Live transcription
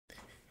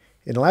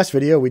In the last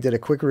video, we did a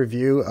quick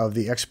review of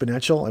the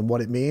exponential and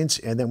what it means,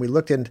 and then we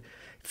looked and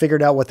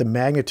figured out what the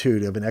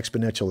magnitude of an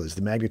exponential is.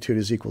 The magnitude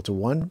is equal to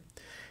 1.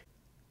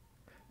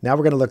 Now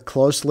we're going to look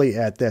closely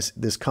at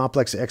this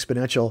complex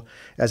exponential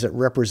as it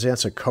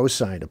represents a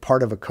cosine, a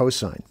part of a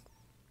cosine.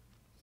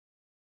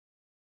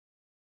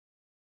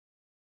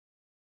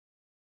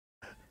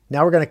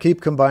 Now we're going to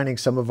keep combining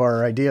some of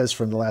our ideas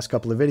from the last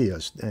couple of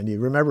videos. And you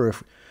remember,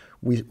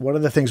 one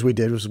of the things we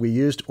did was we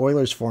used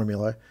Euler's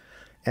formula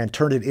and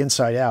turned it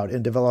inside out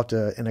and developed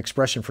an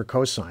expression for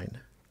cosine.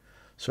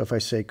 So if I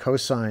say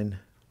cosine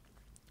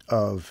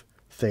of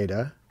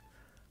theta,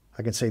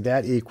 I can say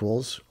that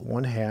equals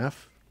 1/2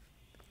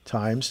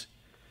 times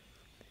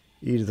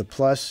e to the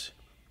plus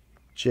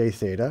j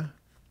theta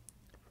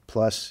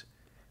plus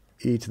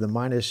e to the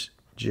minus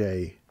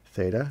j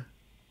theta.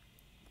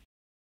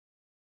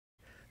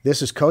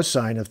 This is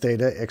cosine of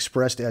theta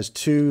expressed as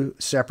two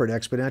separate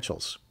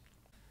exponentials.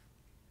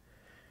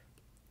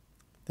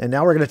 And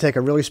now we're going to take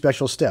a really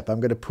special step. I'm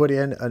going to put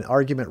in an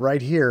argument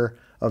right here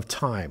of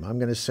time. I'm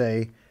going to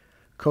say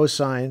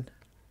cosine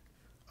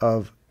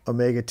of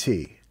omega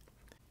t.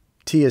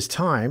 T is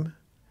time,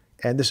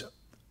 and this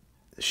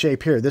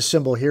shape here, this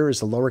symbol here is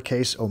the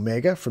lowercase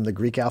omega from the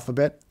Greek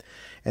alphabet,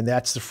 and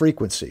that's the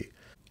frequency.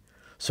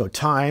 So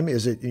time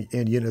is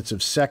in units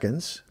of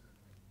seconds,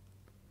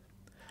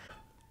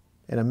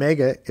 and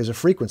omega is a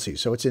frequency,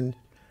 so it's in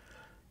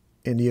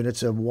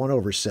units of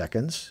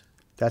 1/seconds.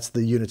 That's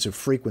the units of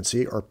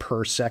frequency, or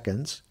per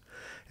seconds.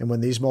 And when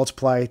these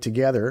multiply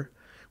together,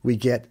 we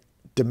get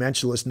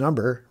dimensionless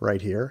number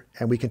right here,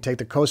 and we can take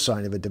the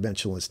cosine of a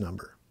dimensionless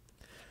number.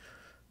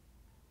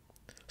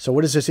 So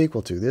what does this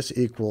equal to? This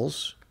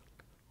equals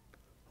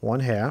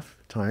 1/2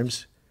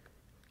 times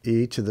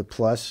e to the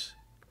plus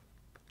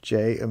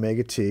j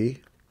omega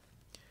t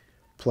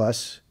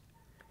plus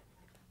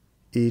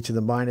e to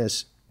the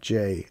minus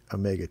j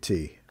omega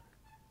t.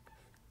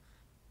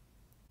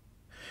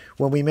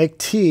 When we make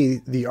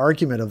t the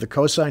argument of the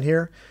cosine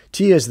here,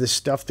 t is this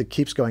stuff that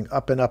keeps going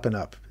up and up and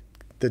up.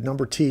 The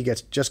number t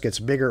just gets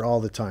bigger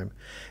all the time.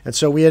 And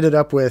so we ended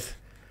up with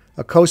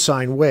a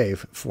cosine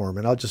wave form.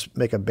 And I'll just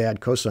make a bad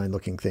cosine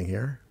looking thing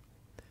here.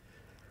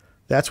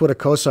 That's what a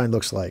cosine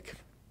looks like.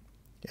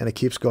 And it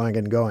keeps going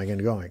and going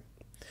and going.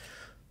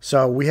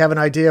 So we have an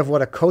idea of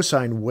what a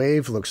cosine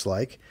wave looks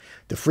like.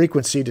 The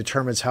frequency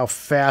determines how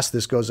fast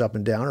this goes up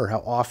and down, or how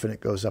often it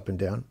goes up and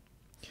down.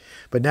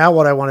 But now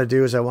what I want to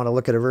do is I want to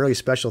look at a really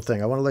special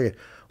thing. I want to look at,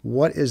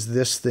 what is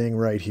this thing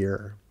right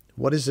here?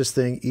 What is this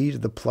thing, e to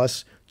the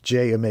plus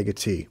j omega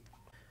t?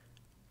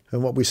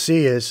 And what we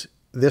see is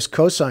this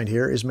cosine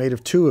here is made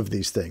of two of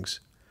these things.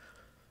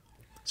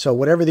 So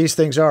whatever these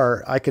things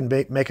are, I can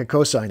make a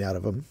cosine out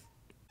of them.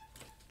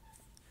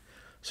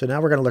 So now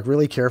we're going to look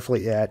really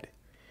carefully at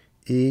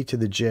e to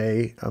the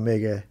j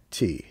omega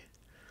t.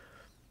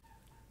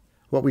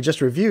 What we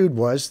just reviewed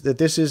was that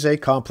this is a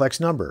complex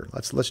number.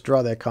 Let's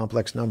draw that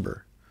complex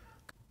number.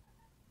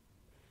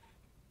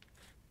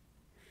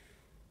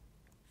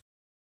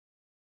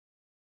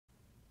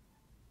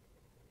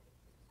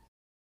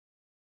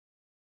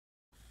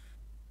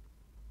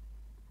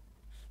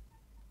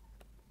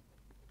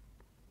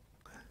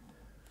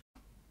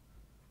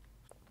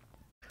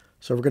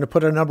 So we're going to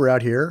put a number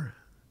out here.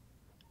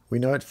 We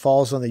know it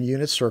falls on the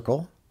unit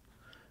circle.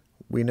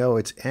 We know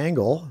its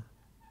angle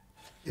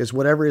is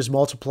whatever is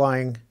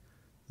multiplying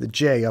the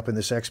j up in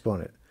this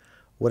exponent.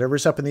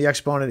 Whatever's up in the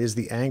exponent is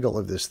the angle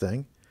of this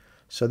thing.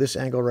 So this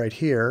angle right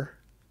here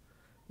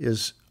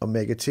is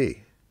omega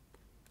t.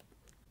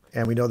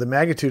 And we know the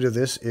magnitude of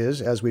this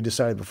is, as we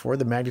decided before,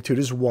 the magnitude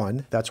is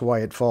 1. That's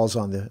why it falls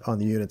on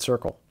the unit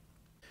circle.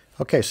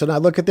 Okay, so now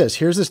look at this.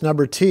 Here's this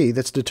number t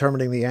that's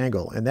determining the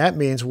angle. And that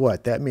means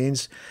what? That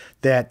means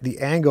that the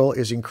angle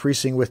is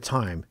increasing with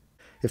time.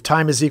 If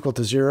time is equal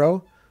to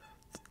 0,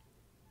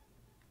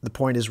 the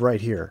point is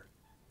right here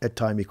at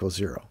time equals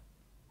 0,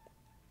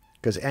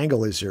 because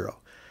angle is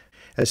 0.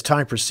 As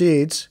time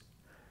proceeds,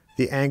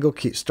 the angle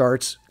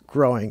starts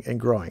growing and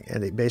growing,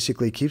 and it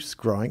basically keeps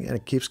growing and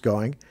it keeps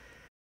going.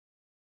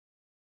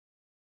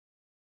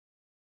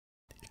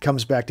 It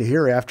comes back to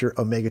here after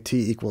omega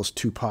t equals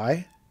 2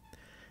 pi.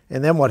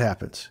 And then what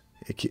happens?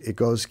 It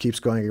keeps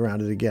going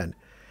around it again.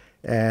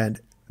 And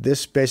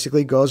this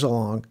basically goes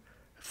along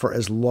for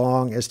as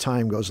long as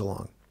time goes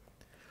along.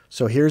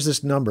 So here's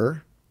this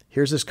number.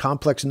 Here's this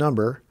complex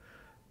number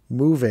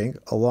moving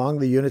along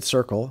the unit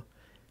circle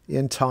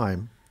in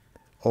time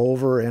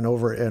over and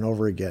over and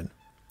over again.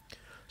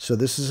 So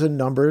this is a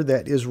number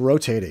that is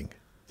rotating.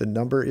 The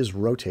number is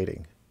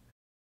rotating.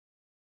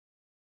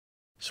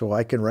 So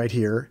I can write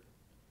here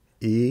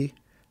e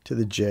to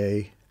the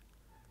j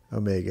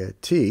omega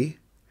t,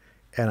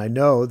 and I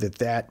know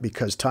that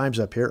because time's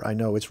up here, I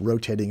know it's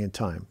rotating in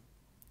time.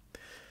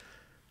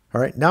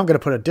 All right, now I'm going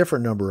to put a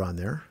different number on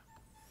there.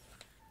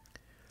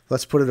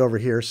 Let's put it over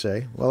here,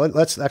 say. Well,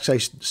 let's actually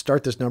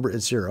start this number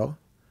at 0.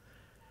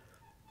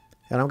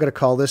 And I'm going to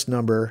call this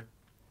number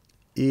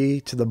e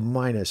to the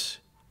minus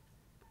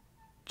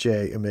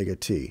j omega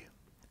t.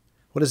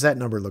 What does that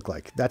number look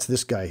like? That's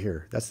this guy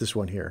here. That's this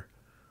one here.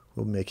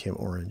 We'll make him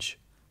orange.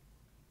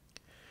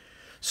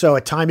 So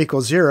at time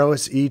equals 0,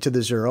 it's e to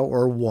the 0,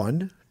 or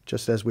 1,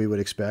 just as we would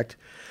expect.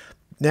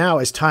 Now,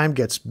 as time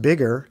gets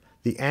bigger,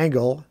 the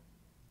angle,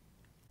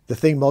 the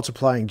thing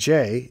multiplying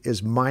j,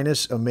 is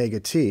minus omega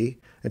t,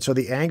 and so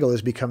the angle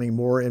is becoming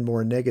more and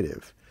more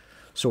negative.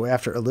 So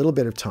after a little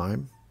bit of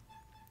time,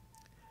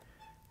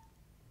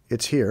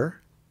 it's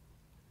here,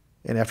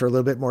 and after a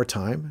little bit more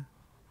time,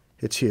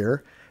 it's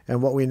here.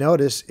 And what we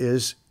notice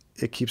is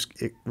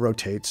it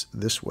rotates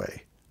this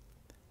way.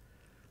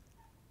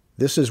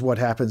 This is what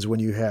happens when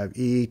you have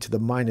e to the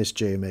minus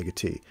j omega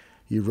t.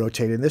 You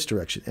rotate in this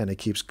direction, and it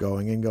keeps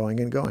going and going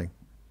and going.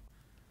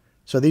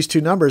 So these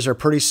two numbers are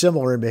pretty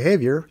similar in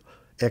behavior,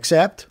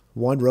 except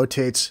one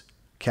rotates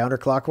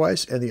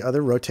counterclockwise and the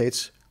other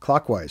rotates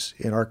clockwise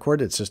in our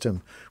coordinate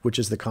system, which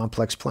is the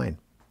complex plane.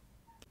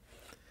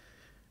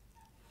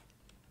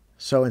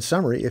 So in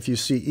summary, if you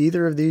see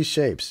either of these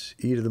shapes,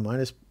 e to the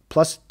minus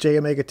plus j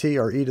omega t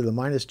or e to the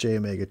minus j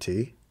omega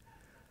t,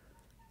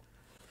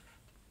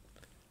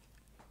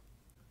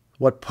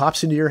 what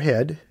pops into your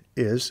head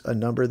is a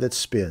number that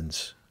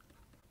spins.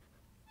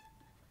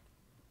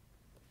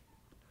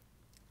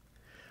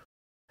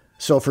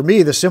 So for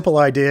me, the simple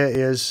idea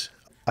is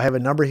I have a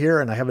number here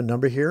and I have a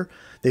number here.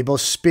 They both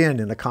spin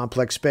in a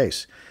complex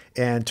space.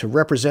 And to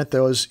represent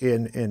those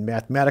in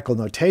mathematical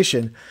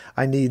notation,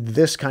 I need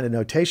this kind of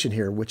notation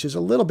here, which is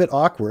a little bit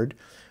awkward.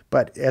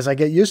 But as I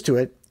get used to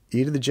it,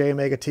 e to the j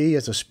omega t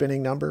is a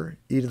spinning number.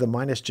 E to the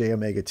minus j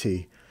omega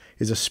t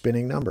is a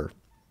spinning number.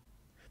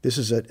 This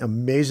is an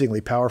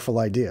amazingly powerful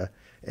idea,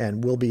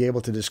 and we'll be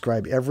able to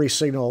describe every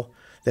signal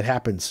that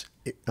happens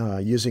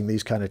using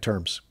these kind of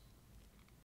terms.